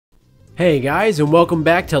Hey guys, and welcome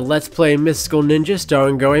back to Let's Play Mystical Ninja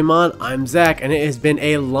starring Goemon. I'm Zach, and it has been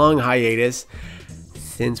a long hiatus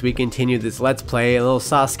since we continued this Let's Play. A little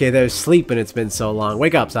Sasuke there's sleeping, it's been so long.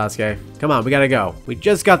 Wake up, Sasuke. Come on, we gotta go. We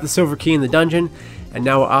just got the silver key in the dungeon, and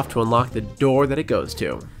now we're off to unlock the door that it goes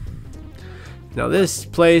to. Now this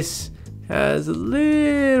place has a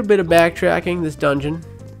little bit of backtracking, this dungeon.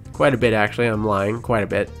 Quite a bit actually, I'm lying, quite a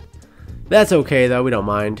bit. That's okay though, we don't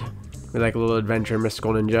mind. We like a little adventure,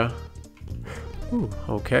 Mystical Ninja. Ooh,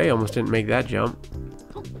 okay, almost didn't make that jump.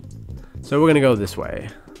 So we're gonna go this way.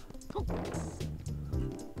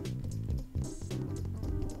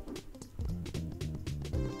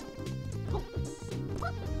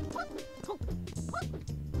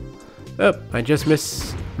 Oh, I just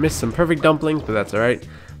missed some perfect dumplings, but that's alright.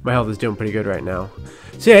 My health is doing pretty good right now.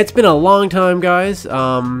 So yeah, it's been a long time, guys.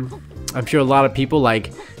 I'm sure a lot of people,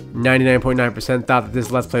 like 99.9%, thought that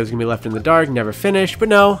this Let's Play was gonna be left in the dark, never finished, but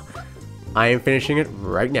no. I am finishing it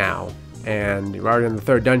right now, and we're already in the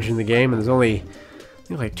third dungeon in the game, and there's only I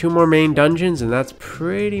think like 2 more main dungeons, and that's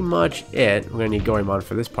pretty much it. We're gonna need Goemon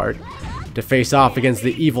for this part to face off against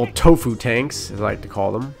the evil tofu tanks, as I like to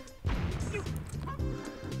call them.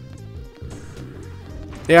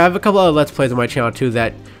 Yeah, I have a couple other Let's Plays on my channel too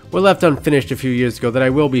that were left unfinished a few years ago that I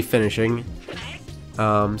will be finishing.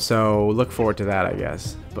 So look forward to that, I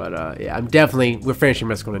guess. But yeah, we're finishing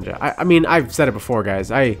Mystical Ninja. I mean, I've said it before, guys.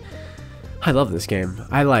 I love this game.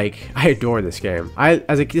 I adore this game.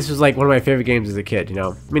 This was like one of my favorite games as a kid, you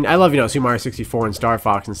know. I mean, I love, Super Mario 64 and Star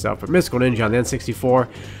Fox and stuff, but Mystical Ninja on the N64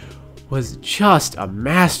 was just a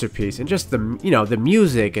masterpiece, and just the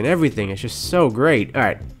music and everything is just so great. All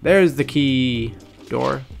right, there's the key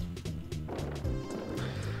door.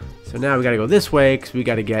 So now we gotta go this way because we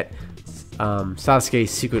gotta get Sasuke's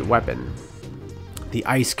secret weapon, the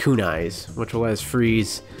Ice Kunais, which will let us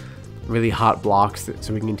freeze really hot blocks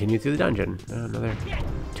so we can continue through the dungeon. Another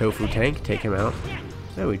tofu tank, take him out.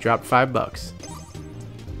 So we dropped $5.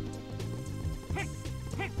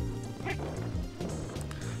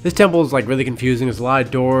 This temple is like really confusing. There's a lot of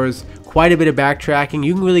doors, quite a bit of backtracking.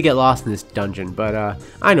 You can really get lost in this dungeon, but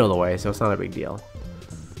I know the way, so it's not a big deal.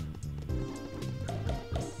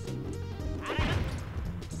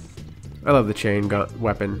 I love the chain gun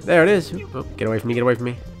weapon. There it is. Oh, get away from me, get away from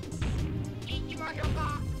me.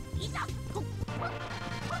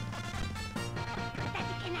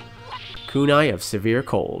 Kunai of Severe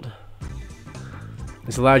Cold.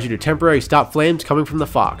 This allows you to temporarily stop flames coming from the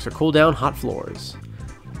fox or cool down hot floors.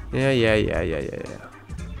 Yeah.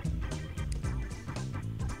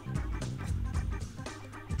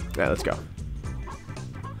 Alright, let's go.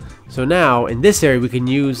 So now, in this area, we can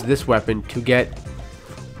use this weapon to get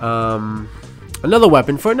another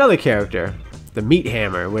weapon for another character. The Meat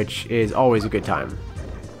Hammer, which is always a good time.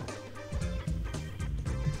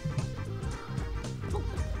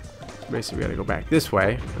 Basically, we gotta go back this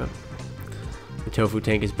way. Oh. The tofu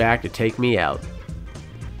tank is back to take me out.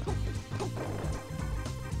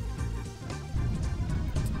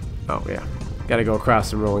 Oh yeah, gotta go across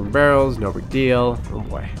some rolling barrels. No big deal. Oh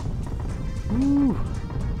boy. Woo.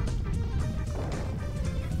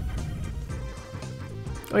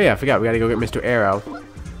 Oh yeah, I forgot. We gotta go get Mr. Arrow.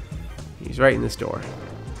 He's right in this door.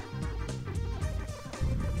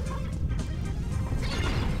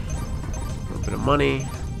 A little bit of money.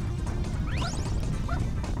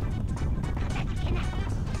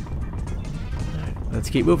 Let's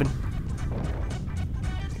keep moving.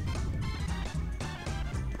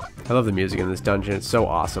 I love the music in this dungeon. It's so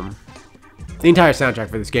awesome. The entire soundtrack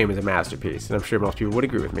for this game is a masterpiece, and I'm sure most people would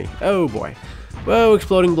agree with me. Oh boy. Whoa,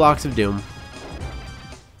 exploding blocks of doom.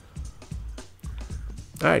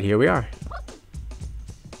 Alright, here we are.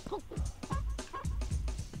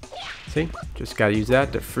 See? Just gotta use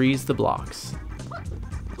that to freeze the blocks.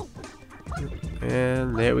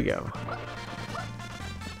 And there we go.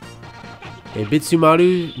 A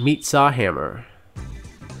Bitsumaru Meat Saw Hammer.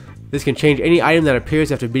 This can change any item that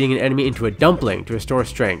appears after beating an enemy into a dumpling to restore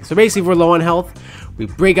strength. So basically, if we're low on health, we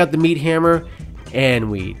break out the Meat Hammer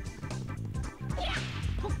and we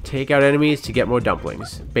take out enemies to get more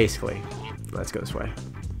dumplings. Basically. Let's go this way.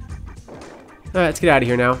 Alright, let's get out of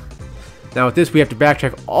here now. Now with this, we have to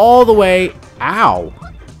backtrack all the way... Ow!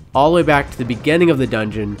 All the way back to the beginning of the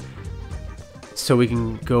dungeon so we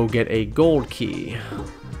can go get a gold key.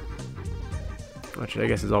 Which I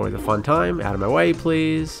guess is always a fun time. Out of my way,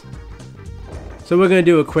 please. So we're going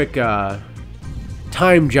to do a quick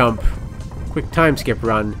time jump, quick time skip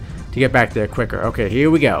run to get back there quicker. Okay,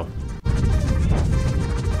 here we go.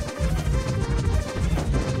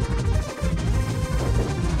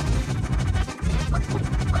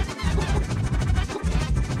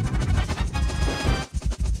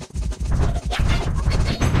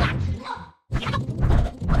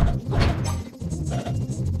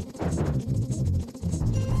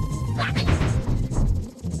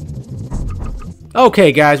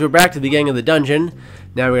 Okay, guys, we're back to the beginning of the dungeon.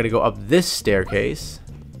 Now we're gonna go up this staircase.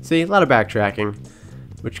 See, a lot of backtracking.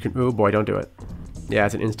 Which can... oh boy, don't do it. Yeah,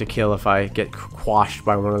 it's an insta-kill if I get quashed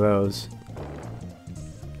by one of those.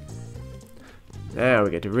 Now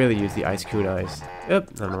we get to really use the ice kunais.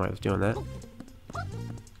 Oop, I don't know why I was doing that.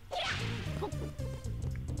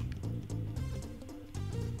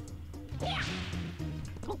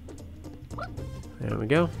 There we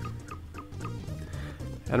go.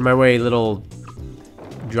 Out of my way, little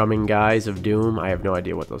drumming guys of doom. I have no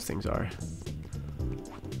idea what those things are.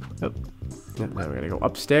 Oh. Now we're gonna go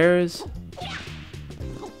upstairs.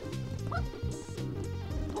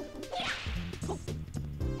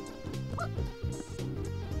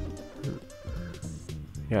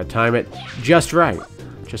 Yeah, time it just right.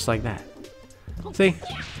 Just like that. See?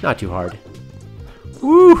 Not too hard.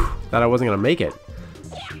 Woo! Thought I wasn't gonna make it.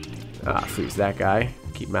 Ah, freeze that guy.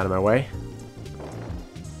 Keep him out of my way.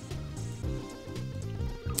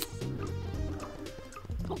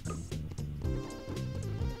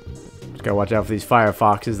 Just gotta watch out for these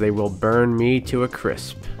firefoxes. They will burn me to a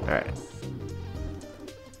crisp. Alright.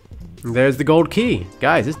 There's the gold key.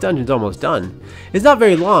 Guys, this dungeon's almost done. It's not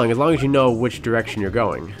very long as you know which direction you're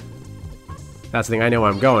going. That's the thing, I know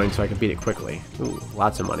where I'm going, so I can beat it quickly. Ooh,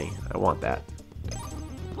 lots of money. I want that.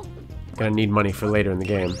 Gonna need money for later in the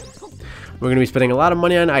game. We're gonna be spending a lot of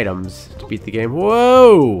money on items to beat the game.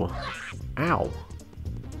 Whoa! Ow.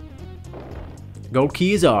 Gold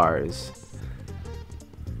key is ours.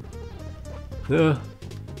 That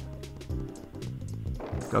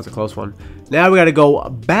was a close one. Now we gotta go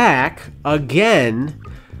back again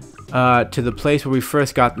to the place where we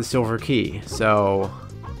first got the silver key. So,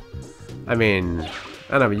 I mean, I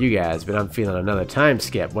don't know about you guys, but I'm feeling another time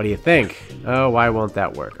skip. What do you think? Oh, why won't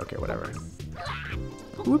that work? Okay, whatever.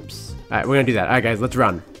 Whoops. Alright, we're gonna do that. Alright, guys, let's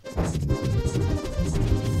run.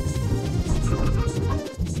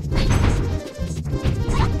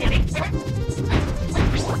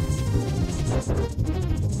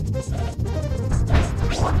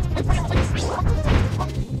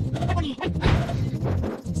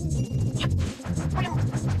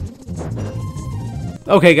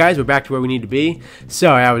 Okay, guys, we're back to where we need to be.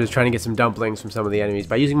 So, I was just trying to get some dumplings from some of the enemies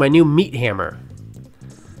by using my new meat hammer.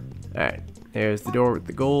 Alright, there's the door with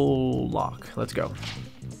the gold lock. Let's go.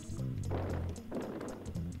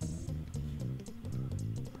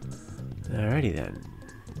 Alrighty then.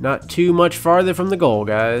 Not too much farther from the goal,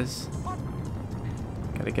 guys.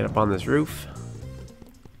 Gotta get up on this roof.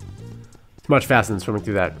 It's much faster than swimming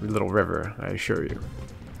through that little river, I assure you.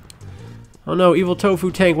 Oh no, evil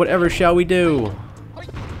tofu tank, whatever shall we do?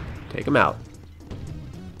 Take him out.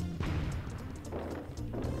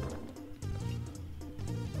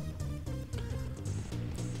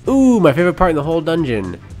 Ooh, my favorite part in the whole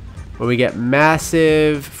dungeon. When we get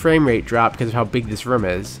massive frame rate drop because of how big this room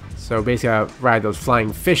is. So basically I ride those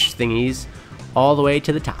flying fish thingies all the way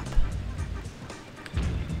to the top.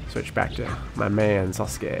 Switch back to my man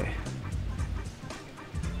Sasuke.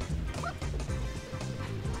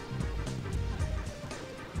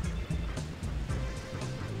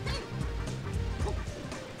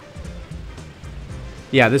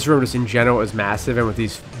 Yeah, this room just in general is massive, and with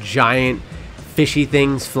these giant fishy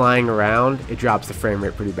things flying around, it drops the frame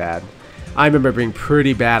rate pretty bad. I remember it being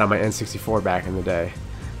pretty bad on my N64 back in the day.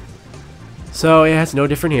 So yeah, it's no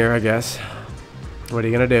different here, I guess. What are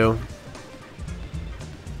you gonna do?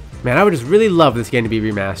 Man, I would just really love this game to be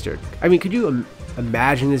remastered. I mean, could you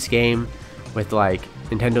imagine this game with like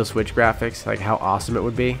Nintendo Switch graphics? Like how awesome it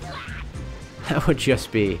would be? That would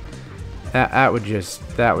just be that would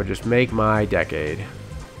just make my decade.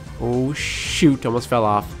 Oh shoot, almost fell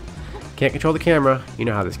off. Can't control the camera. You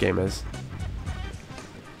know how this game is.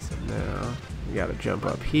 So now we gotta jump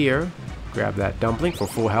up here, grab that dumpling for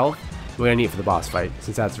full health. We're gonna need it for the boss fight,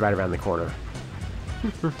 since that's right around the corner.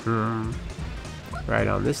 Right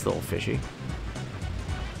on this little fishy.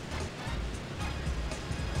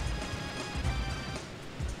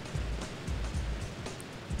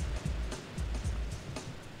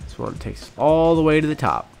 This one takes us all the way to the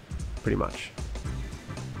top, pretty much.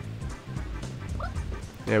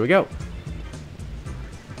 There we go.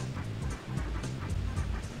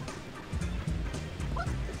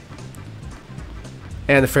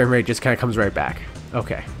 And the frame rate just kind of comes right back.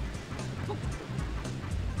 Okay.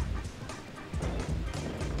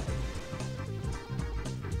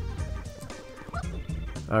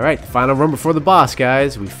 Alright, the final room before the boss,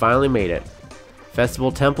 guys. We finally made it.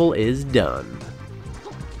 Festival Temple is done.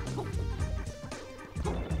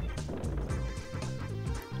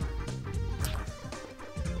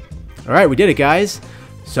 Alright, we did it, guys.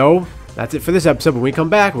 So, that's it for this episode. When we come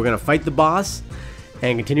back, we're going to fight the boss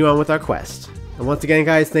and continue on with our quest. And once again,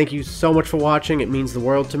 guys, thank you so much for watching. It means the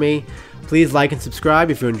world to me. Please like and subscribe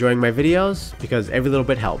if you're enjoying my videos, because every little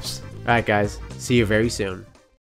bit helps. Alright guys, see you very soon.